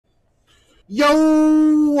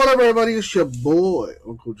Yo, what up, everybody? It's your boy,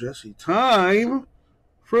 Uncle Jesse. Time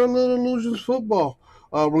for a little Illusions football.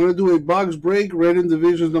 We're going to do a box break, Random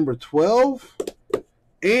Divisions number 12.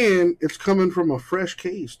 And it's coming from a fresh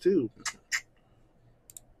case, too.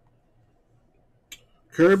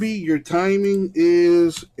 Kirby, your timing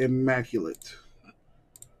is immaculate.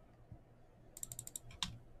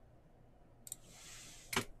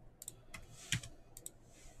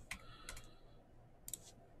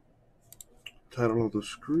 Title on the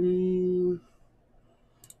screen.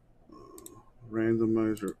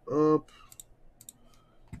 Randomizer up.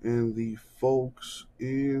 And the folks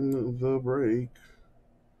in the break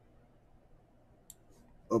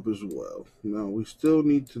up as well. Now, we still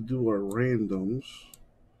need to do our randoms.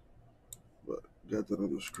 But got that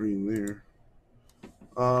on the screen there.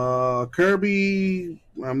 Kirby,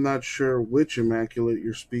 I'm not sure which immaculate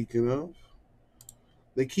you're speaking of.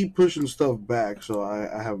 They keep pushing stuff back, so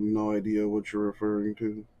I have no idea what you're referring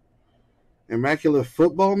to. Immaculate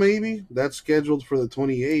Football, maybe? That's scheduled for the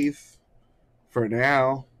 28th. For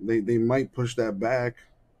now. They might push that back.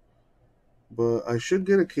 But I should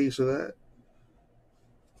get a case of that.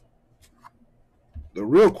 The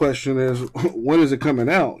real question is, when is it coming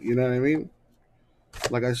out? You know what I mean?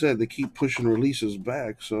 Like I said, they keep pushing releases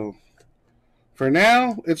back, so... For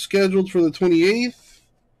now, it's scheduled for the 28th.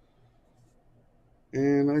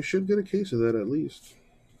 And I should get a case of that at least.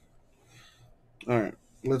 Alright,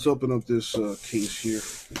 let's open up this case here.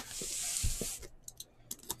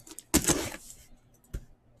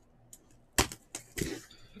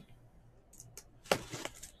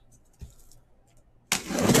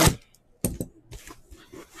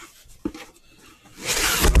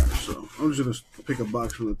 So, I'm just going to pick a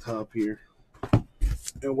box from the top here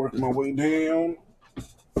and work my way down.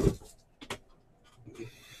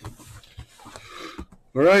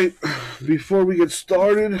 All right, before we get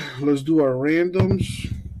started, let's do our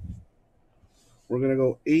randoms. We're going to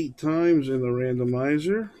go 8 times in the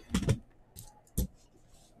randomizer.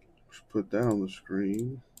 Just put that on the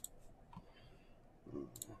screen.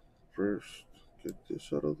 First, get this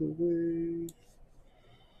out of the way.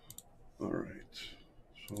 All right,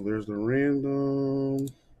 so there's the random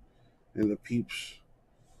and the peeps.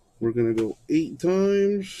 We're going to go 8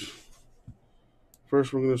 times.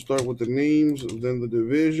 First, we're going to start with the names, then the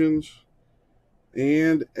divisions.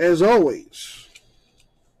 And as always,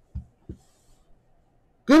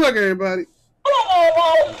 good luck, everybody.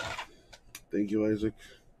 Thank you, Isaac.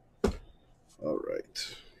 All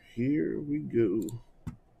right, here we go.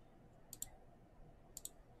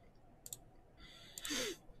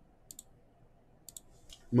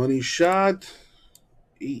 Money shot,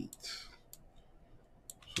 8.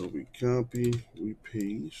 So we copy, we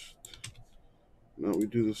paste. Now we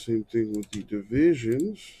do the same thing with the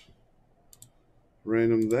divisions.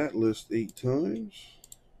 Random that list 8 times.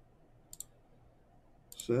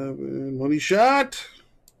 7. Money shot.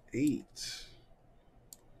 8.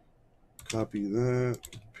 Copy that.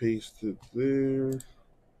 Paste it there.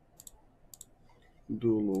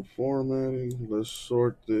 Do a little formatting. Let's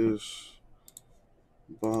sort this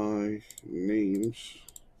by names.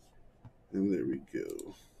 And there we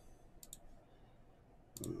go.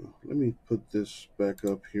 Let me put this back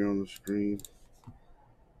up here on the screen.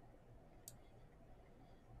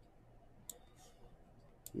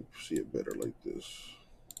 See it better like this.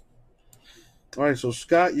 All right, so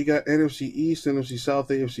Scott, you got NFC East, NFC South,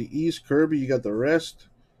 AFC East. Kirby, you got the rest,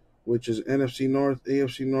 which is NFC North,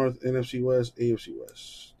 NFC West, AFC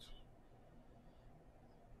West.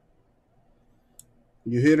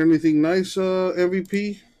 You hit anything nice,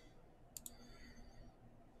 MVP?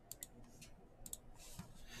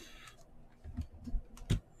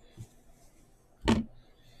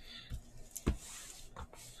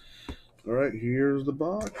 All right, here's the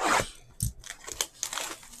box.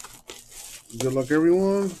 Good luck,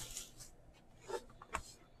 everyone.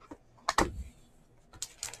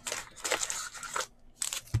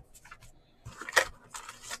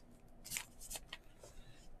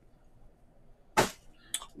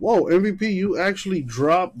 Whoa, MVP, you actually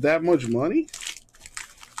dropped that much money?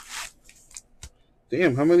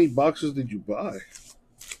 Damn, how many boxes did you buy?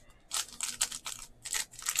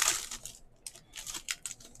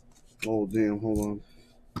 Oh, damn, hold on.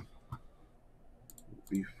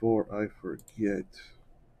 Before I forget.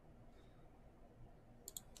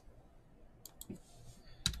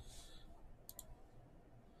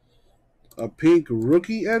 A pink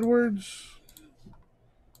rookie Edwards?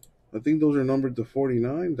 I think those are numbered to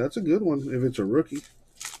 49. That's a good one if it's a rookie.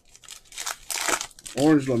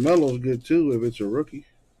 Orange LaMelo's good too if it's a rookie.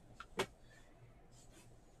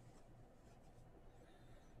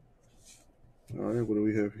 All right, what do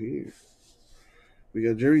we have here? We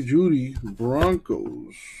got Jerry Jeudy,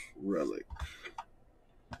 Broncos relic.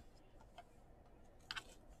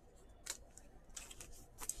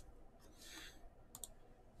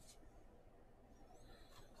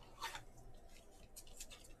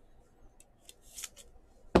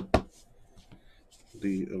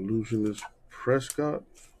 The illusionist Prescott.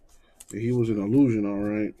 He was an illusion, all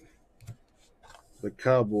right. The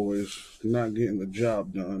Cowboys not getting the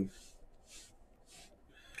job done.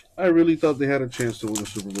 I really thought they had a chance to win the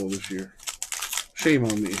Super Bowl this year. Shame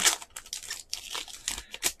on me.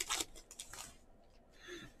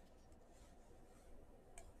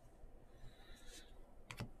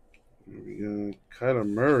 There we go. Kyler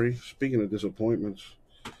Murray, speaking of disappointments,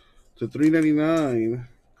 to $3.99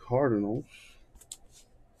 Cardinals.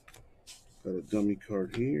 Got a dummy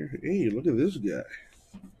card here. Hey, look at this guy.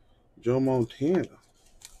 Joe Montana.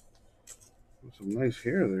 Some nice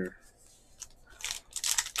hair there.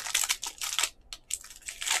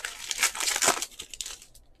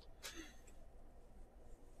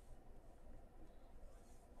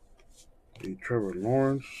 A Trevor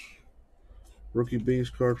Lawrence. Rookie base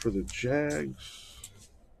card for the Jags.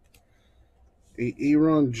 A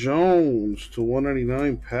Aaron Jones to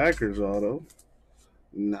 199 Packers auto.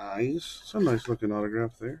 Nice. It's a nice looking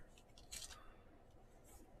autograph there.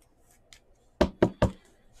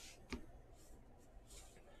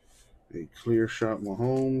 A clear shot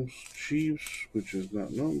Mahomes Chiefs, which is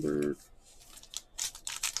not numbered.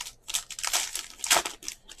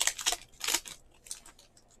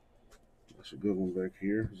 That's a good one back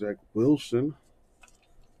here. Zach Wilson,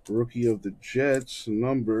 rookie of the Jets,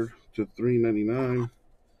 numbered to $3.99.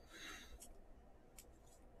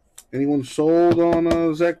 Anyone sold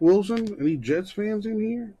on Zach Wilson? Any Jets fans in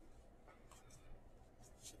here?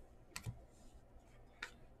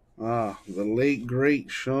 The late great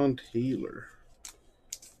Sean Taylor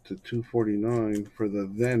to $2.49 for the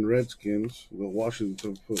then Redskins, the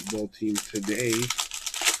Washington football team today.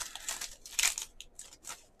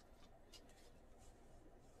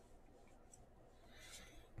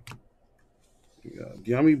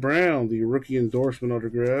 De'Ami Brown, the rookie endorsement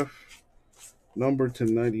autograph, numbered to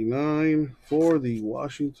 99 for the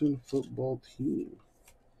Washington football team.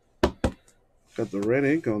 Got the red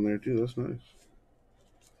ink on there too. That's nice.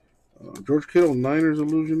 George Kittle, Niners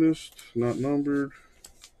illusionist, not numbered.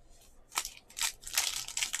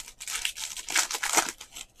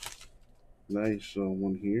 Nice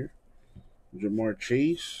one here. Jamar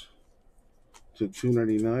Chase to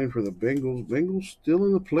 $2.99 for the Bengals. Bengals still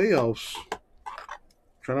in the playoffs.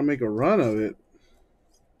 Trying to make a run of it.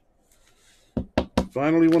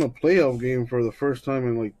 Finally won a playoff game for the first time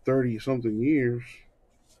in like 30-something years.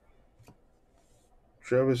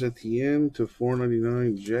 Travis Etienne to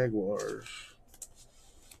 $4.99 Jaguars.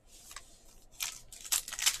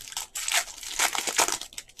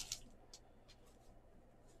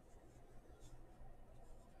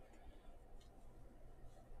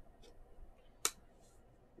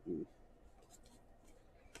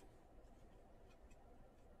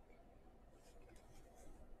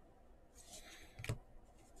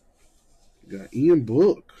 Got Ian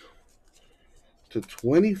Book to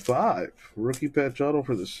 25. Rookie patch auto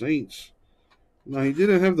for the Saints. Now, he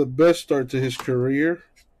didn't have the best start to his career,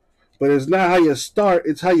 but it's not how you start,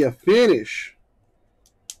 it's how you finish.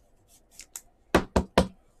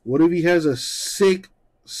 What if he has a sick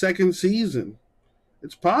second season?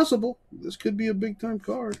 It's possible. This could be a big-time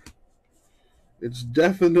card. It's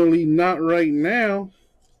definitely not right now,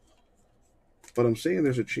 but I'm saying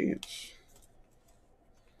there's a chance.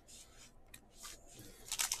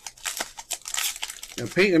 Now,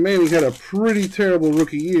 Peyton Manning had a pretty terrible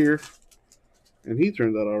rookie year, and he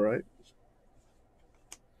turned out all right.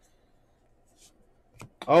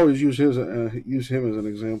 I always use him as an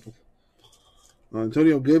example.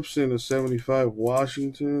 Antonio Gibson, a 75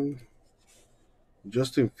 Washington.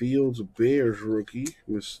 Justin Fields, Bears rookie,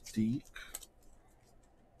 Mystique.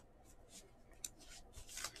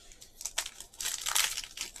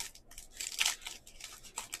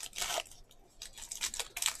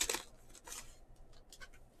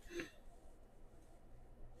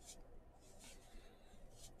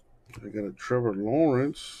 I got a Trevor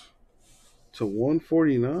Lawrence to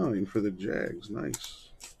 149 for the Jags. Nice.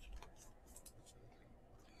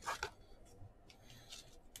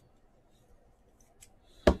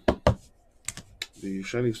 The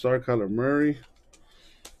Shining Star, Kyler Murray.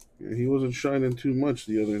 Yeah, he wasn't shining too much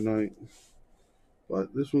the other night.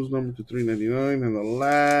 But this one's numbered to $3.99. And the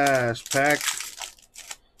last pack.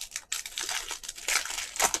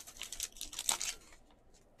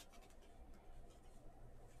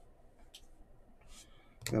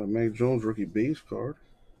 Got a Mac Jones rookie base card.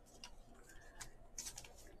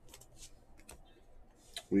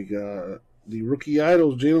 We got the rookie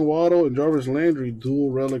idols, Jalen Waddle and Jarvis Landry, dual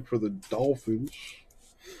relic for the Dolphins.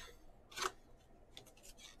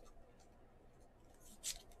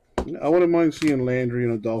 I wouldn't mind seeing Landry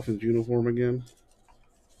in a Dolphins uniform again.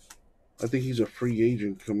 I think he's a free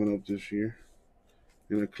agent coming up this year.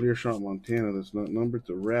 In a clear shot Montana that's not numbered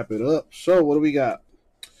to wrap it up. So, what do we got?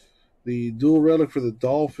 The dual relic for the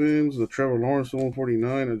Dolphins, the Trevor Lawrence to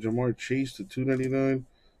 149, a Jamar Chase to 299,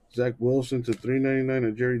 Zach Wilson to 399,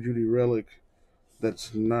 a Jerry Jeudy relic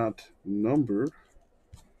that's not numbered.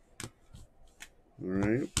 All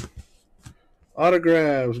right.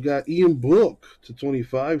 Autographs, got Ian Book to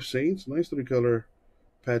 25, Saints. Nice 3-color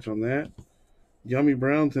patch on that. Yummy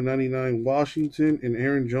Brown to 99, Washington, and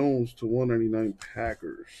Aaron Jones to 199,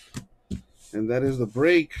 Packers. And that is the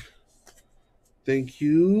break. Thank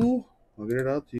you. I'll get it out to you.